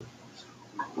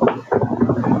Hi,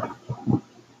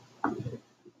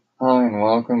 and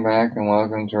welcome back, and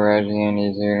welcome to Reggie and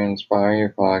Easy to Inspire You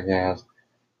podcast.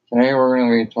 Today we're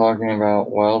going to be talking about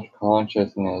wealth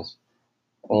consciousness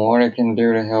and what it can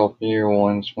do to help you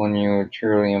once when you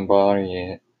truly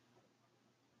embody it.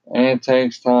 And it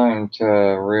takes time to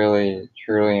really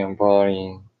truly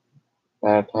embody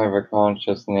that type of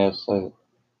consciousness,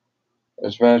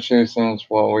 especially since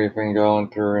what we've been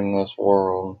going through in this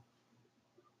world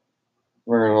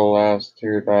for the last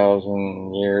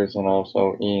 2,000 years and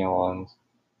also eons.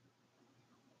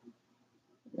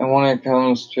 And when it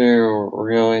comes to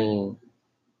really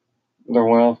the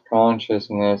wealth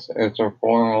consciousness, it's a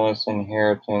formless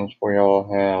inheritance we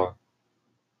all have.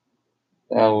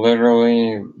 That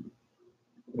literally,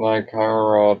 like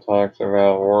Kyle talks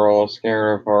about, we're all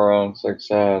scared of our own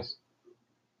success.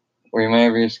 We may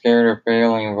be scared of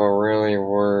failing, but really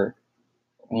we're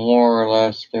more or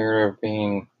less scared of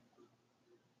being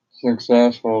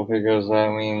successful because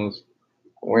that means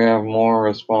we have more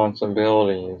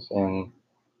responsibilities, and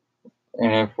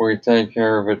if we take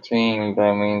care of a team,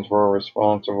 that means we're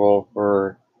responsible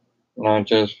for not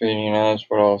just feeding us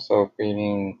but also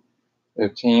feeding the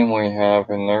team we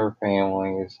have and their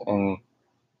families. And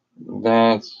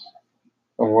that's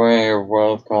a way of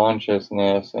wealth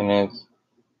consciousness. And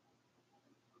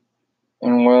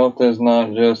wealth is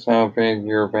not just how big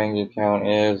your bank account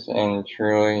is, and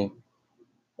truly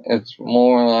it's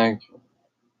more like,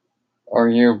 are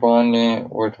you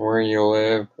abundant with where you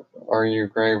live? Are you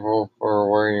grateful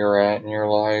for where you're at in your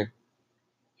life?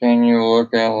 Can you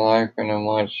look at life in a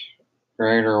much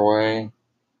greater way?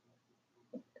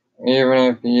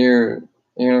 Even if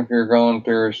you're going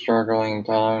through a struggling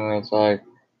time, it's like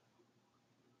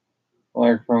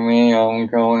for me, I'm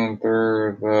going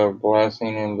through the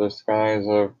blessing in disguise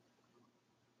of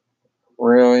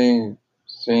really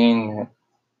seeing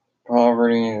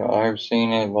poverty. I've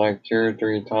seen it like 2 or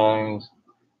 3 times,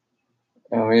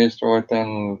 at least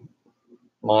within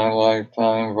my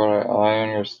lifetime, but I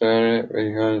understood it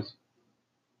because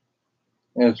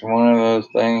it's one of those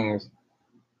things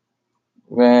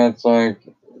that's like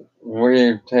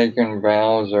we've taken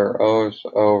vows or oaths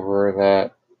over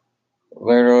that.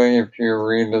 Literally, if you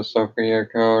read the Sophia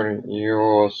Code, you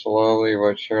will slowly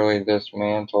but surely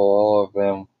dismantle all of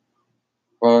them,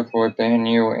 both within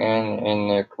you and in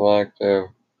the collective.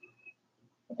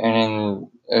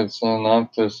 It's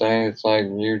enough to say it's like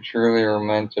you truly are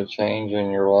meant to change in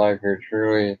your life. You're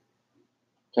truly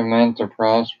meant to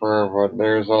prosper, but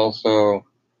there's also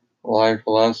life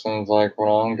lessons like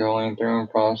what I'm going through and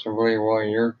possibly what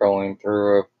you're going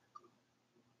through of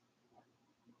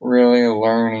really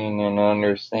learning and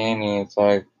understanding. It's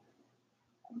like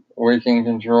we can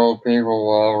control people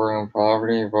while we're in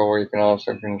poverty, but we can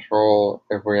also control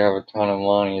if we have a ton of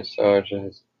money. So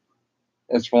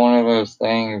it's one of those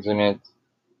things, and it's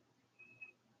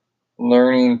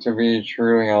learning to be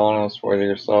truly honest with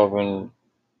yourself and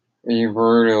be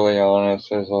brutally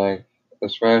honest is like,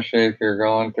 especially if you're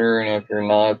going through, and if you're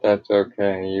not, that's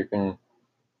okay. You can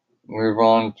move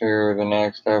on to the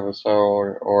next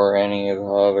episode or any of the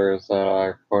others that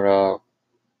I put up.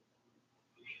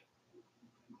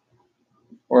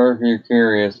 Or if you're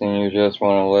curious and you just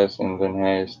want to listen, then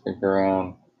hey, stick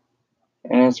around.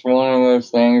 And it's one of those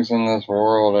things in this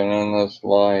world and in this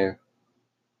life.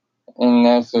 And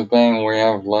that's the thing, we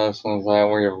have lessons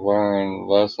that we've learned,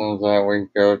 lessons that we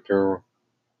go through.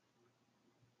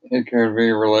 It could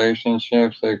be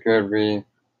relationships, it could be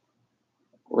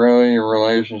really a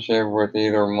relationship with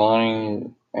either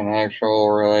money, an actual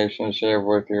relationship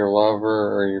with your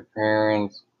lover or your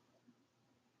parents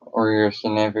or your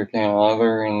significant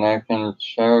other, and that can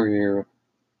show you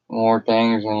more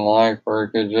things in life, or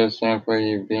it could just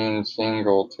simply being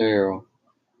single too.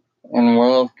 And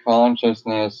wealth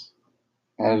consciousness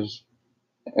has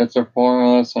it's a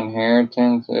formless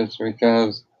inheritance. It's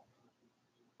because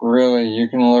really you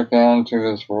can look out into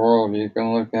this world, you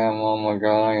can look at Mama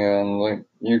Gaia, and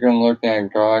you can look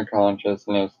at God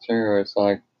consciousness too. It's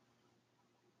like,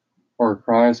 or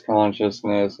Christ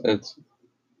consciousness, it's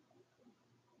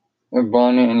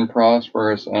abundant and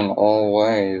prosperous in all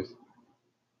ways.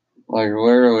 Like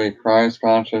literally, Christ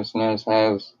consciousness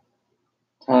has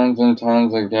tons and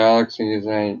tons of galaxies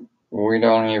that we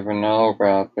don't even know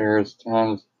about. There's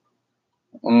tons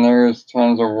of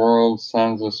worlds,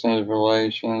 tons of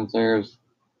civilizations.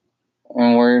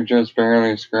 And we're just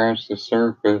barely scratched the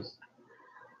surface.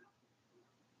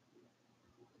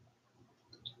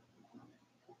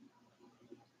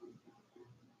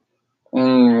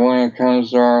 And when it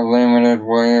comes to our limited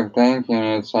way of thinking,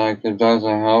 it's like it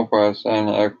doesn't help us. And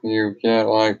if you get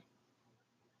like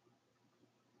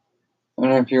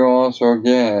And if you also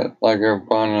get like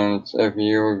abundance, if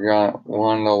you got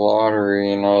won the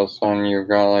lottery and all of a sudden you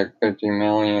got like 50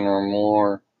 million or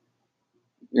more,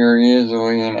 you're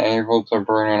easily able to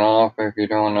burn it off if you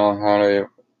don't know how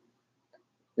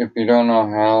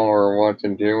or what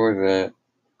to do with it.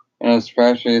 And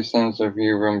especially since if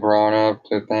you've been brought up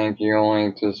to think you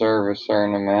only deserve a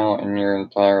certain amount in your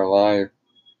entire life,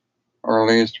 or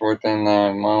at least within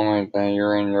that moment that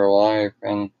you're in your life,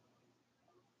 and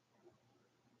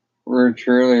we're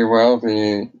truly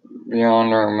wealthy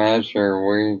beyond our measure.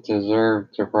 We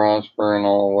deserve to prosper in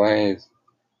all ways.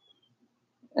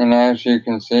 And as you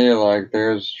can see, like,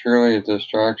 there's truly a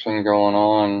destruction going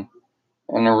on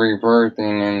and a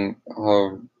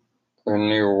of the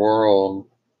new world.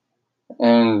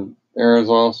 And there's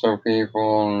also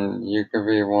people, and you could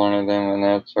be one of them, and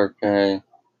that's okay.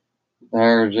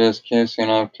 They're just kissing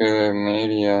up to the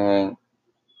media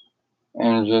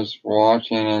and just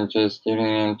watching and just getting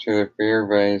into the fear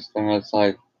based. And it's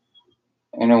like,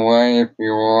 in a way, if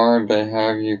you are, they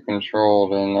have you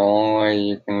controlled, and the only way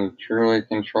you can truly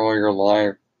control your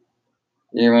life,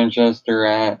 even just through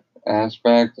that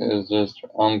aspect, is just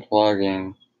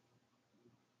unplugging.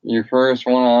 You first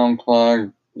want to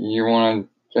unplug, you want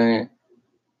to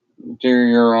do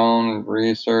your own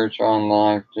research on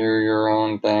life, do your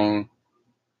own thing,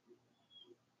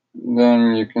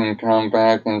 then you can come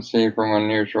back and see from a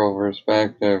neutral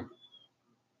perspective.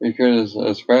 Because,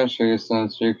 especially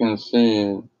since you can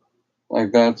see,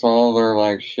 like, that's all they're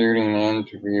like shooting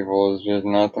into people is just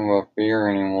nothing but fear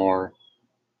anymore.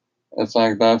 It's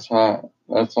like that's the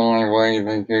only way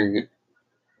they could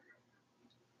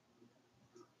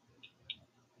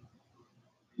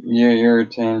get your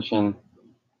attention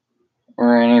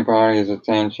or anybody's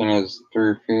attention is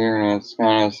through fear, and it's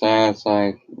kind of sad. It's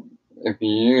like, if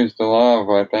you used the love,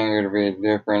 I think it would be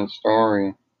a different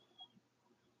story.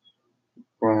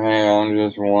 But hey, I'm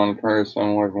just one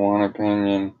person with one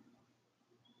opinion.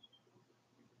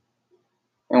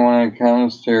 And when it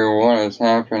comes to what is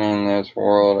happening in this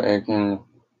world, it can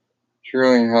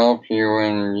truly help you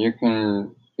and you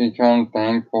can become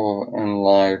thankful in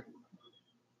life.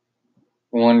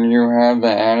 When you have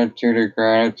the attitude of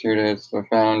gratitude, it's the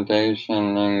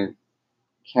foundation, and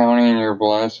counting your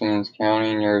blessings,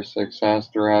 counting your success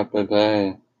throughout the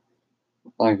day.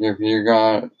 Like if you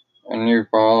got a new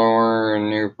follower, a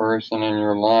new person in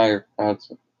your life, that's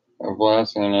a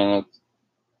blessing. And it's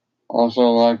also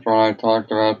like when I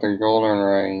talked about the golden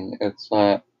ray, it's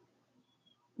that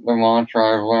the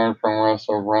mantra I've learned from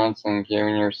Russell Brunson,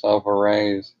 giving yourself a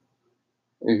raise.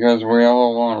 Because we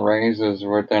all want raises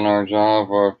within our job,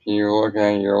 or if you look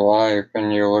at your life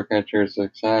and you look at your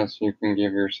success, you can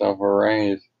give yourself a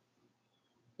raise.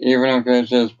 Even if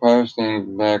it's just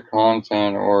posting that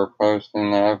content or posting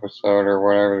the episode or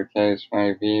whatever the case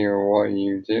may be or what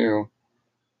you do,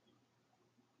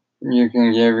 you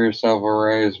can give yourself a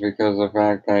raise because of the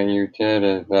fact that you did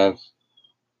it. That's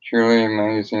truly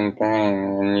amazing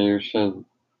thing, and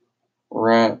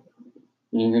re-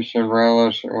 you should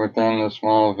relish within the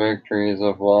small victories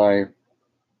of life.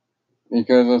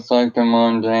 Because it's like the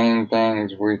mundane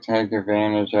things we take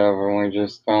advantage of and we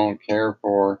just don't care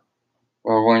for.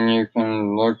 But when you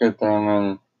can look at them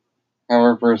and have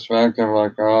a perspective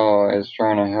like, oh, it's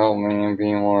trying to help me and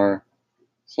be more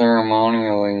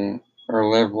ceremonially,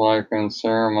 or live life in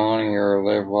ceremony, or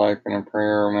live life in a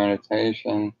prayer or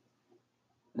meditation,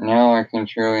 now I can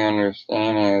truly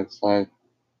understand it. It's like,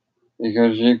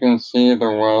 because you can see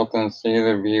the wealth and see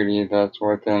the beauty that's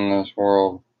within this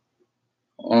world.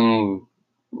 And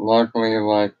luckily,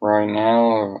 like right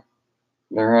now,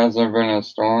 there hasn't been a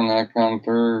storm that come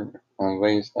through, at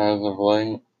least as of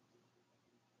late,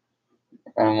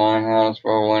 at my house,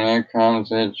 but when it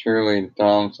comes, it truly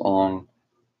dumps on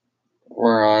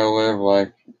where I live.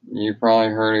 Like, you probably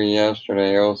heard it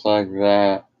yesterday, it was like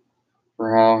that.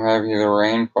 For how heavy the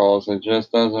rain falls, it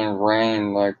just doesn't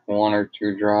rain like one or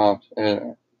two drops.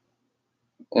 It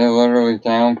literally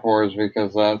downpours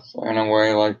because that's, in a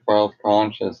way, like wealth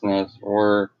consciousness.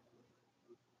 We're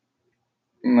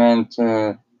meant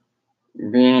to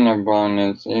be in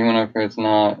abundance, even if it's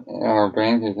not in our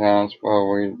bank accounts, but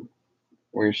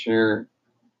we sure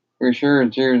we sure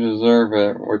do deserve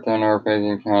it within our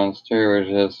bank accounts too.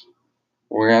 It's just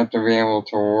we have to be able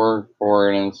to work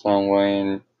for it in some way,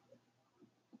 and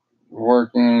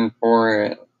working for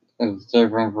it is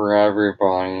different for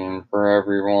everybody and for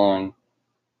everyone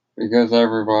because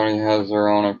everybody has their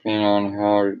own opinion on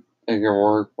how they can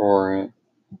work for it.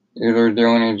 Either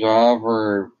doing a job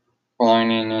or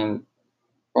finding and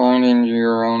finding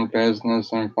your own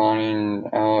business and finding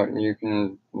out you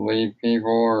can lead people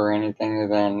or anything of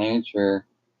that nature.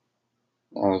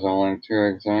 That was only two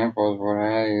examples, but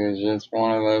hey, it's just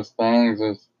one of those things.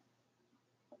 It's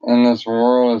in this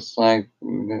world. It's like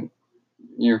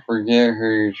you forget who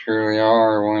you truly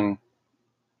are when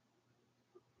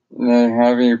they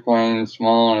have you playing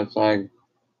small. And it's like,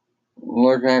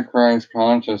 look at Christ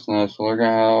consciousness. Look at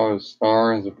how a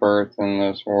star is birthed in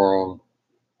this world.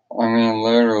 I mean,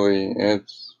 literally, it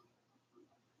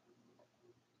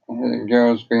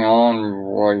goes beyond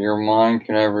what your mind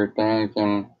could ever think,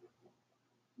 and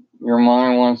your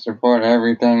mind wants to put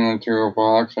everything into a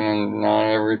box, and not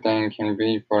everything can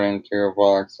be put into a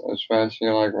box, especially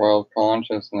like wealth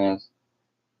consciousness,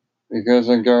 because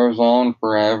it goes on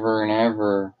forever and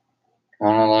ever.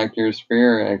 Kind of like your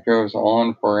spirit, it goes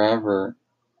on forever.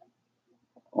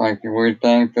 Like we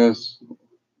think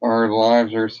our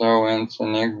lives are so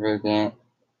insignificant,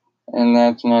 and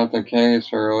that's not the case,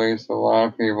 or at least a lot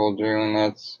of people do, and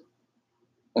that's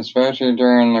especially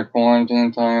during the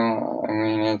quarantine time. I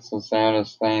mean, it's the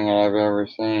saddest thing I've ever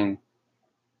seen.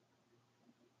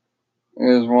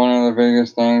 It was one of the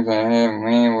biggest things that hit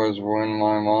me was when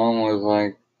my mom was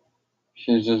like,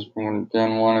 she just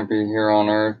didn't want to be here on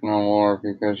earth no more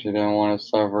because she didn't want to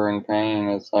suffer in pain.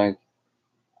 It's like,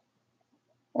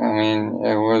 I mean,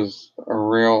 it was a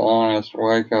real honest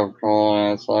wake up call,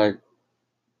 and it's like,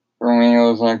 for me, it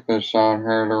was like the shot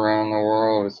heard around the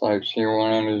world. It's like she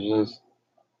wanted to just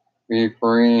be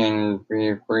free and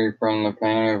be free from the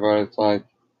pain, but it's like,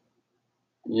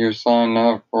 you signed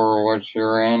up for what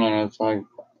you're in, and it's like,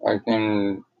 I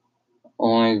can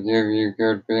only give you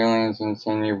good feelings and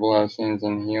send you blessings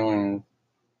and healings.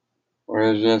 But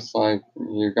it's just like,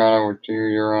 you gotta do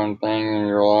your own thing in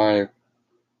your life.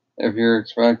 If you're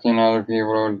expecting other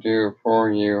people to do it for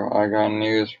you, I got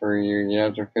news for you. You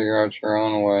have to figure out your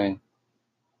own way.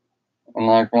 And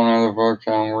like one of the books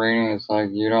I'm reading, it's like,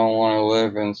 you don't want to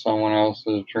live in someone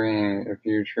else's dream. If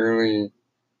you truly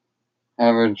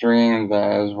have a dream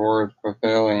that is worth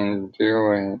fulfilling,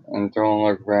 do it and don't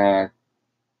look back.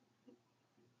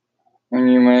 And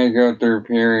you may go through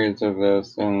periods of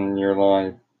this in your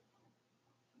life.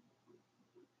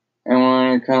 And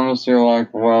when it comes to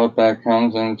like wealth that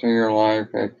comes into your life,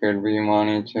 it could be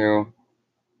money too.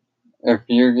 If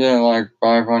you get like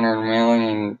 500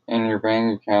 million in your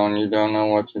bank account and you don't know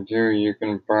what to do, you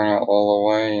can burn it all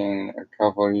away in a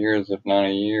couple of years, if not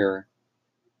a year.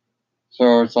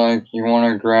 So it's like you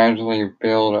want to gradually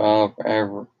build up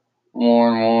more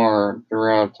and more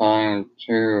throughout time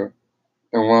to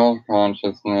the wealth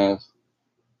consciousness.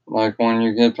 Like when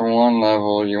you get to one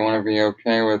level, you want to be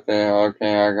okay with it.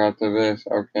 Okay, I got to this.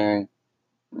 Okay,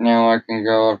 now I can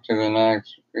go up to the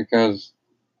next, because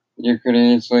you could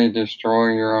easily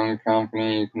destroy your own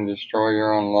company. You can destroy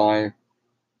your own life.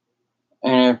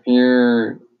 And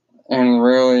and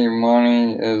really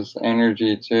money is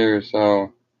energy too.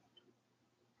 So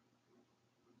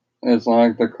it's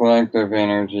like the collective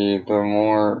energy. The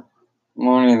more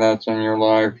money that's in your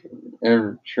life,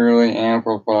 it truly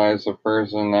amplifies the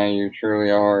person that you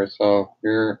truly are. So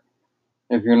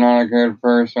if you're not a good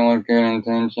person with good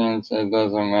intentions, it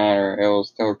doesn't matter. It will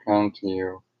still come to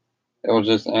you. It will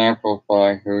just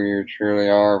amplify who you truly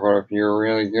are. But if you're a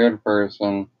really good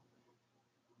person,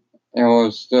 it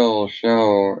will still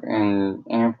show and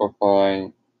amplify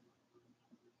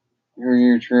who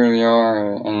you truly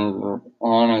are. And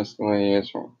honestly,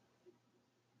 it's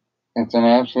an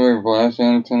absolute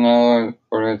blessing to know it,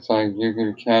 but it's like you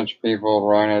could catch people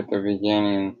right at the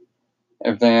beginning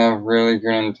if they have really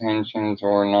good intentions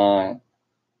or not.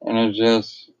 And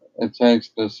it takes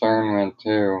discernment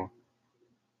too.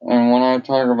 And when I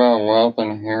talk about wealth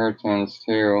inheritance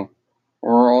too,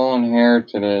 we're all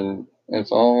inherited it.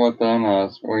 It's all within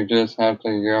us. We just have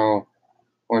to go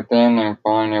within and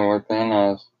find it within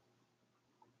us.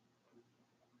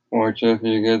 Which if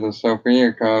you get the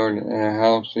Sophia code, it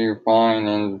helps you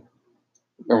find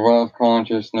the wealth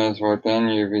consciousness within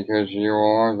you, because you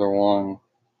are the one.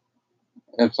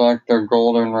 It's like the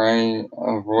golden ray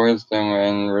of wisdom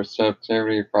and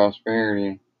receptivity,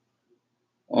 prosperity,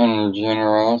 and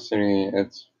generosity.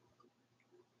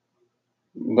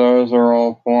 Those are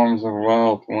all forms of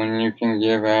wealth. When you can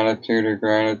give attitude of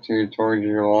gratitude towards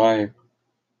your life,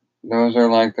 those are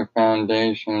like the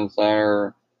foundations that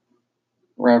are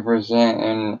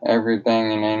representing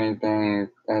everything and anything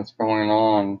that's going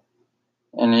on.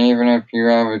 And even if you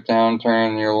have a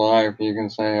downturn in your life, you can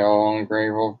say, oh, I'm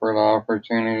grateful for the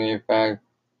opportunity. In fact,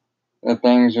 that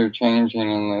things are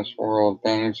changing in this world.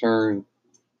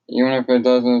 Even if it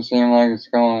doesn't seem like it's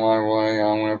going my way,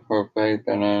 I'm going to put faith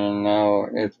in it and know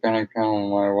it's going to come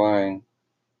my way.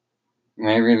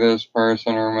 Maybe this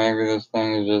person or maybe this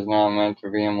thing is just not meant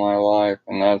to be in my life,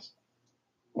 and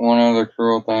one of the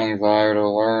cruel things I had to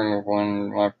learn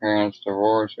when my parents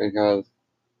divorced, because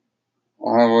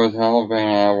I was hell bent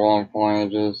at one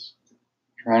point just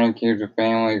trying to keep the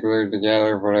family glued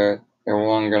together, but it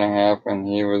wasn't going to happen.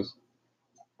 He was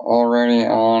already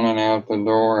on and out the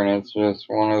door, and it's just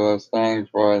one of those things.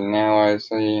 But now I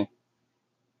see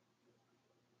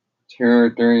 2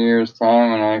 or 3 years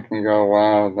time, and I can go,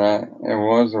 wow, that it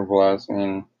was a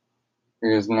blessing,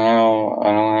 because now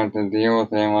I don't have to deal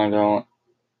with him.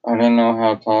 I didn't know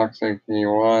how toxic he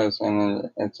was,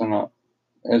 and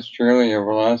it's truly a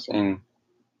blessing.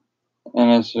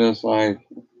 And it's just like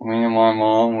me and my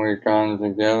mom, we've gotten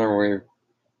together,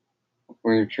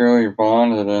 we've truly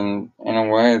bonded, and in a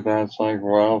way that's like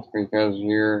wealth, because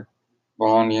you're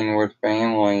bonding with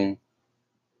family.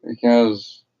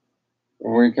 Because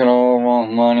we could all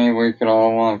want money, we could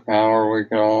all want power, we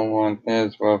could all want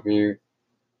this, but if you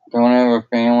don't have a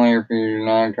family, or if you're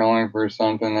not going for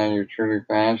something that you're truly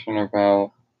passionate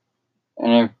about,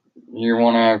 and if you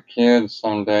want to have kids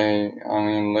someday, I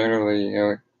mean,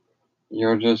 literally,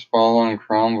 you'll just fall and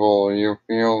crumble. You'll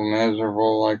feel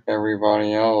miserable like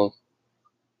everybody else,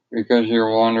 because you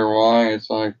wonder why. It's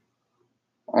like,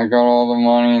 I got all the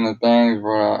money and the things,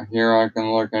 but here I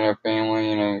can look at a family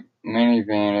in a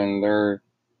minivan, and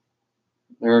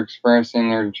they're expressing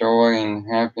their joy and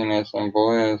happiness and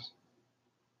bliss.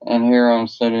 And here I'm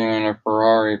sitting in a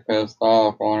Ferrari pissed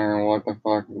off, wondering what the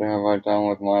fuck have I done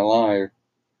with my life.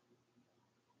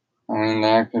 I mean,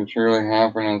 that can truly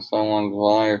happen in someone's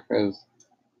life. Is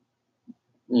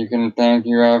you can think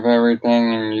you have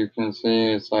everything, and you can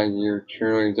see it's like you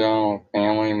truly don't.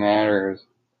 Family matters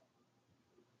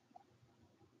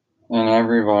in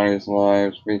everybody's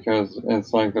lives, because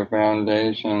it's like the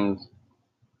foundations.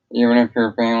 Even if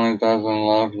your family doesn't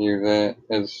love you, that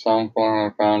is some form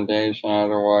of foundation,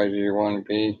 otherwise you wouldn't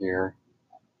be here.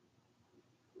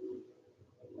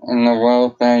 And the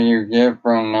wealth that you get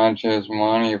from not just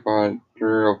money, but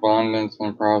through abundance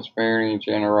and prosperity,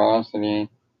 generosity,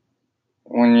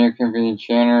 when you can be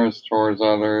generous towards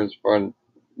others, but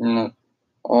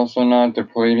also not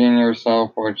depleting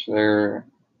yourself, which you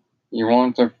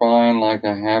want to find like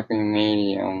a happy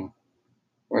medium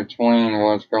between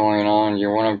what's going on. You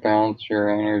want to balance your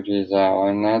energies out,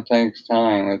 and that takes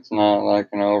time. It's not like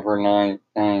an overnight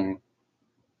thing,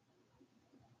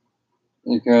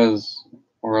 because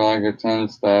we're like a 10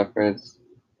 step.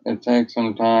 It takes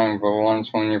some time, but once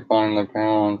when you find the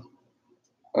balance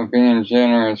of being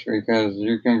generous, because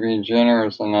you can be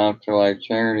generous enough to like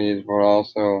charities, but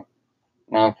also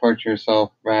not put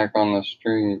yourself back on the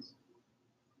streets.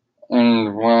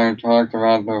 And when I talked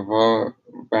about the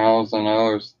vows and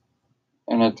oaths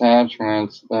and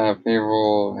attachments that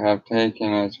people have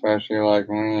taken, especially like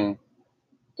me,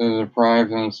 to deprive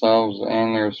themselves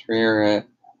and their spirit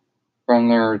from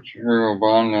their true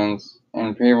abundance,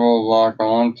 and people lock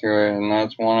onto it, and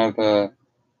that's one of the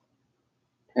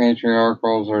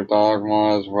patriarchals or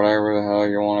dogmas, whatever the hell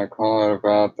you want to call it,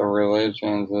 about the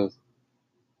religions, is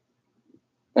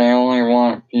they only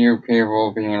want few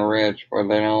people being rich, but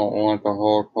they don't want the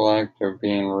whole collective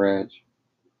being rich.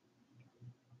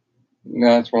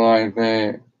 That's why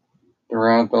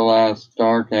throughout the last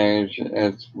dark age,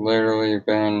 it's literally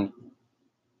been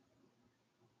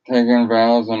taking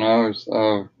vows and oaths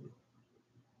of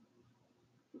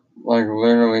like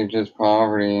literally just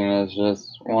poverty, and it's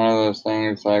just one of those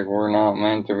things like we're not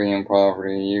meant to be in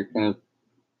poverty. You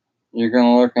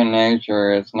can look in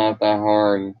nature, it's not that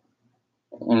hard,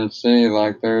 and see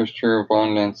like there's true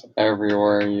abundance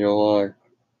everywhere you look.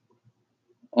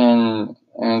 And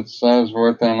it says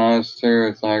within us too,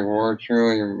 it's like we're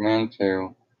truly meant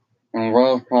to. And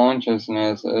wealth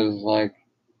consciousness is like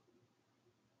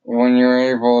when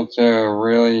you're able to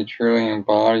really truly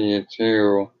embody it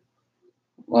too,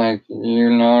 like you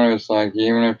notice like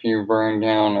even if you burn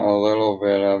down a little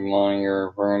bit of money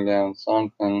or burn down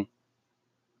something,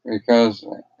 because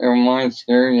it might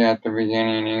scare you at the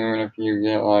beginning even if you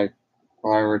get like 5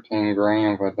 or 10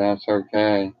 grand, but that's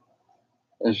okay.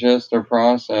 It's just a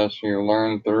process, you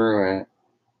learn through it.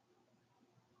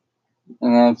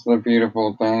 And that's the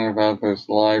beautiful thing about this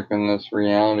life and this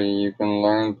reality. You can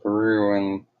learn through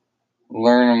and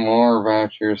learn more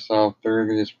about yourself through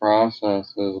these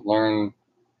processes. Learn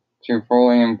to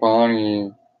fully embody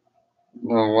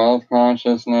the wealth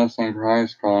consciousness and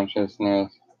Christ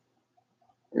consciousness.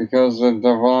 Because the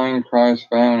divine Christ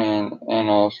feminine and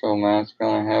also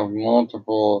masculine have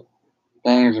multiple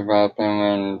things about them,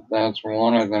 and that's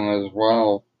one of them as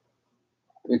well.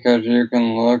 Because you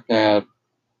can look at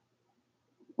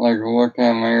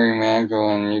Mary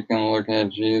Magdalene, you can look at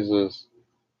Jesus,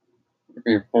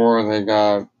 before they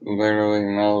got literally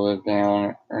melted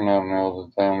down, or not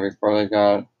melted down, before they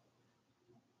got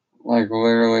like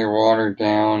literally watered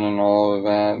down and all of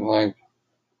that. Like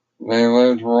they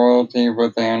lived royalty,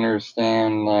 but they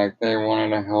understand like they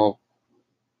wanted to help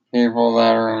people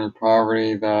that are in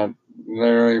poverty that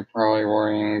literally probably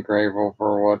weren't even grateful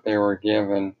for what they were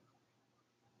given.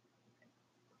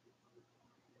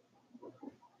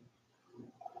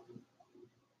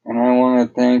 And I want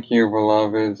to thank you,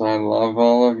 beloveds. I love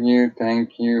all of you.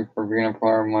 Thank you for being a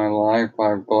part of my life.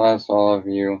 I bless all of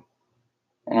you.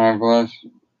 And I bless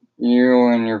you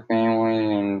and your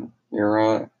family and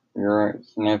your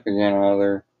significant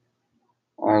other.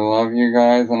 I love you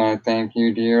guys and I thank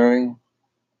you dearly.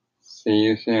 See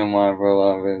you soon, my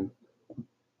beloved.